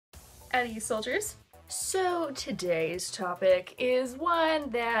Eddie Soldiers. So today's topic is one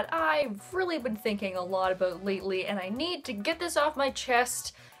that I've really been thinking a lot about lately, and I need to get this off my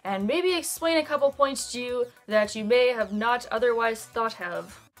chest and maybe explain a couple points to you that you may have not otherwise thought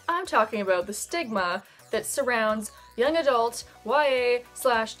of. I'm talking about the stigma that surrounds young adult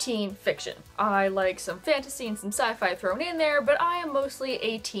YA/teen fiction. I like some fantasy and some sci-fi thrown in there, but I am mostly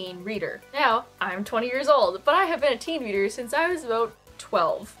a teen reader. Now, I'm 20 years old, but I have been a teen reader since I was about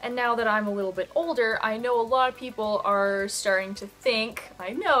 12. And now that I'm a little bit older, I know a lot of people are starting to think, I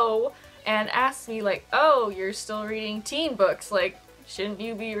know, and ask me like, oh, you're still reading teen books, like, shouldn't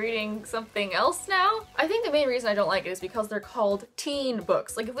you be reading something else now? I think the main reason I don't like it is because they're called teen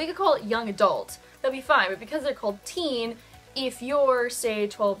books. Like, if we could call it young adult, that'd be fine, but because they're called teen, if you're, say,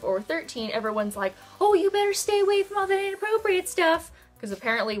 12 or 13, everyone's like, oh, you better stay away from all that inappropriate stuff, because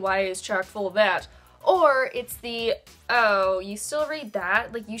apparently YA is chock full of that. Or it's the, oh, you still read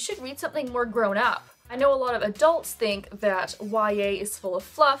that? Like, you should read something more grown up. I know a lot of adults think that YA is full of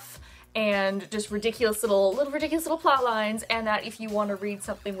fluff and just ridiculous little plot lines, and that if you want to read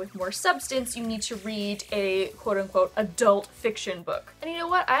something with more substance, you need to read a quote-unquote adult fiction book. And you know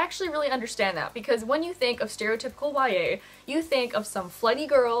what? I actually really understand that, because when you think of stereotypical YA, you think of some flighty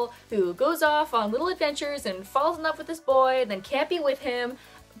girl who goes off on little adventures and falls in love with this boy and then can't be with him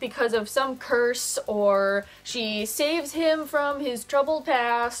because of some curse, or she saves him from his troubled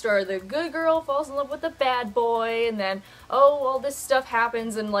past, or the good girl falls in love with the bad boy, and then, oh, all this stuff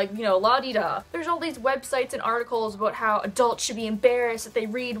happens, and like, you know, la-di-da. There's all these websites and articles about how adults should be embarrassed that they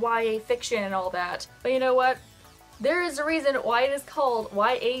read YA fiction and all that. But you know what? There is a reason why it is called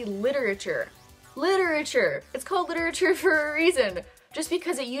YA literature. Literature! It's called literature for a reason. Just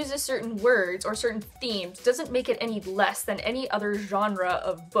because it uses certain words or certain themes doesn't make it any less than any other genre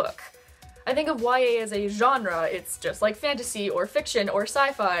of book. I think of YA as a genre. It's just like fantasy or fiction or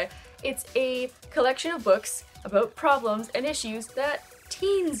sci-fi. It's a collection of books about problems and issues that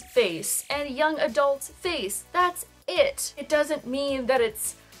teens face and young adults face. That's it. It doesn't mean that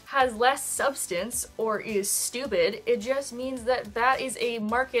it's has less substance or is stupid. It just means that that is a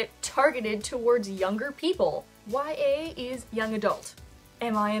market targeted towards younger people. YA is young adult.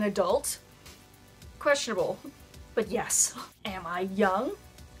 Am I an adult? Questionable. But yes. Am I young?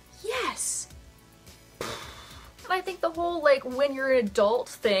 Yes! And I think the whole, like, when you're an adult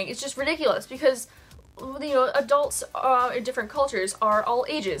thing is just ridiculous, because, you know, adults in different cultures are all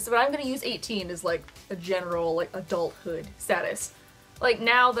ages, but I'm gonna use 18 as, like, a general, like, adulthood status. Like,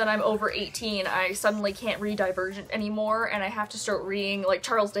 now that I'm over 18, I suddenly can't read Divergent anymore, and I have to start reading, like,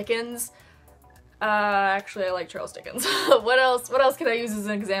 Charles Dickens. Actually, I like Charles Dickens. What else can I use as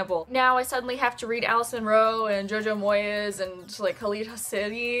an example? Now I suddenly have to read Alice Munro and Jojo Moyes and, like, Khalid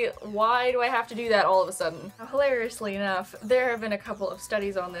Hosseini. Why do I have to do that all of a sudden? Now, hilariously enough, there have been a couple of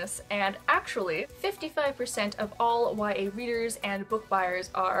studies on this, and actually, 55% of all YA readers and book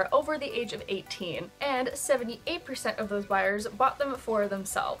buyers are over the age of 18, and 78% of those buyers bought them for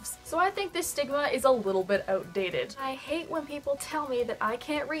themselves. So I think this stigma is a little bit outdated. I hate when people tell me that I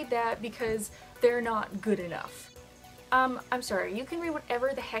can't read that because they're not good enough. I'm sorry, you can read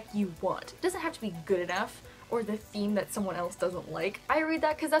whatever the heck you want. It doesn't have to be good enough, or the theme that someone else doesn't like. I read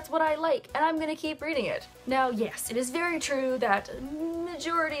that because that's what I like, and I'm gonna keep reading it. Now, yes, it is very true that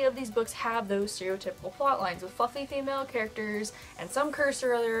majority of these books have those stereotypical plot lines with fluffy female characters, and some curse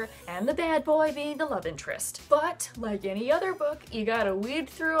or other, and the bad boy being the love interest. But, like any other book, you gotta weed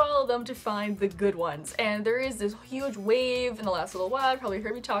through all of them to find the good ones. And there is this huge wave in the last little while, probably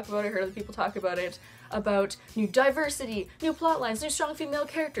heard me talk about it, heard other people talk about it, about new diversity, new plot lines, new strong female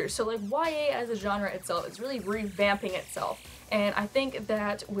characters. So like YA as a genre itself is really revamping itself. And I think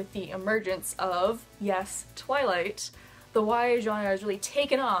that with the emergence of, yes, Twilight, the YA genre has really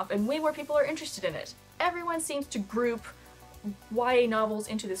taken off and way more people are interested in it. Everyone seems to group YA novels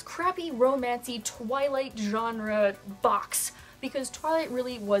into this crappy, romancy, Twilight genre box, because Twilight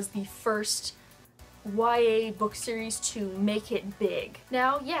really was the first YA book series to make it big.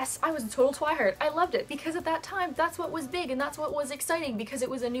 Now, yes, I was a total Twihard. I loved it because at that time, that's what was big and that's what was exciting, because it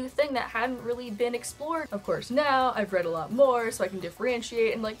was a new thing that hadn't really been explored. Of course, now I've read a lot more, so I can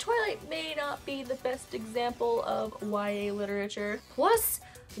differentiate, and like, Twilight may not be the best example of YA literature. Plus,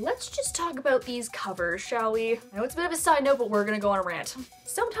 let's just talk about these covers, shall we? I know it's a bit of a side note, but we're gonna go on a rant.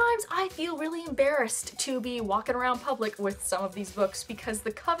 Sometimes I feel really embarrassed to be walking around public with some of these books because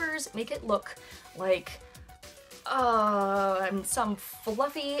the covers make it look like I'm some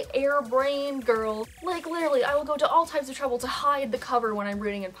fluffy, airbrained girl. Like, literally, I will go to all types of trouble to hide the cover when I'm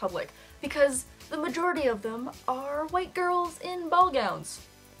reading in public, because the majority of them are white girls in ball gowns.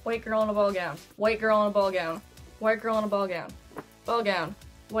 White girl in a ball gown. White girl in a ball gown. White girl in a ball gown. Ball gown.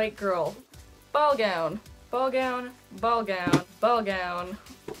 white girl, ball gown, ball gown, ball gown, ball gown,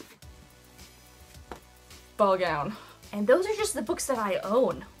 ball gown. And those are just the books that I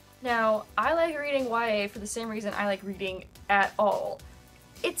own. Now, I like reading YA for the same reason I like reading at all.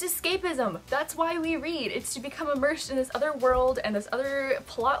 It's escapism. That's why we read. It's to become immersed in this other world and this other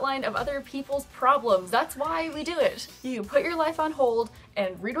plotline of other people's problems. That's why we do it. You can put your life on hold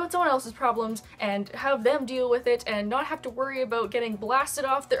and read about someone else's problems and have them deal with it and not have to worry about getting blasted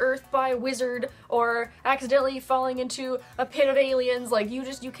off the earth by a wizard or accidentally falling into a pit of aliens. Like, you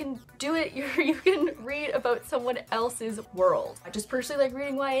can do it. You can read about someone else's world. I just personally like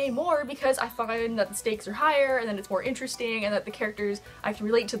reading YA more because I find that the stakes are higher and that it's more interesting and that the characters, I can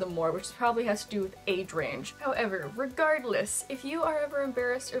relate to them more, which probably has to do with age range. However, regardless, if you are ever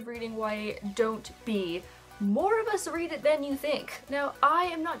embarrassed of reading YA, don't be. More of us read it than you think. Now, I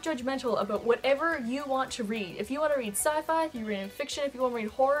am not judgmental about whatever you want to read. If you want to read sci-fi, if you read fiction, if you want to read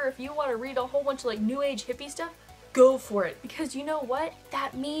horror, if you want to read a whole bunch of like new age hippie stuff, go for it. Because you know what?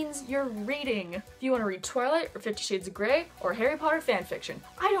 That means you're reading. If you want to read Twilight or 50 Shades of Grey or Harry Potter fanfiction,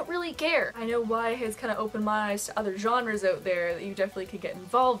 I don't really care. I know YA has kind of opened my eyes to other genres out there that you definitely could get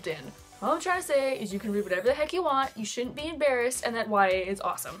involved in. All I'm trying to say is you can read whatever the heck you want, you shouldn't be embarrassed, and that YA is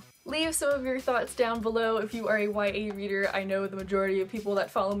awesome. Leave some of your thoughts down below if you are a YA reader. I know the majority of people that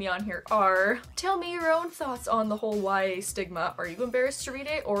follow me on here are. Tell me your own thoughts on the whole YA stigma. Are you embarrassed to read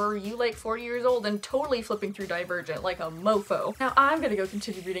it, or are you like 40 years old and totally flipping through Divergent like a mofo? Now I'm gonna go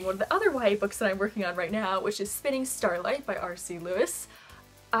continue reading one of the other YA books that I'm working on right now, which is Spinning Starlight by R.C. Lewis.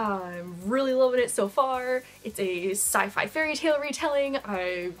 I'm really loving it so far. It's a sci-fi fairy tale retelling.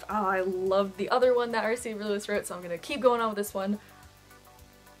 I loved the other one that R.C. Lewis wrote, so I'm gonna keep going on with this one.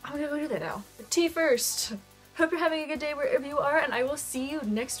 I'm gonna go do that now. Tea first. Hope you're having a good day wherever you are, and I will see you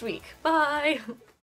next week. Bye!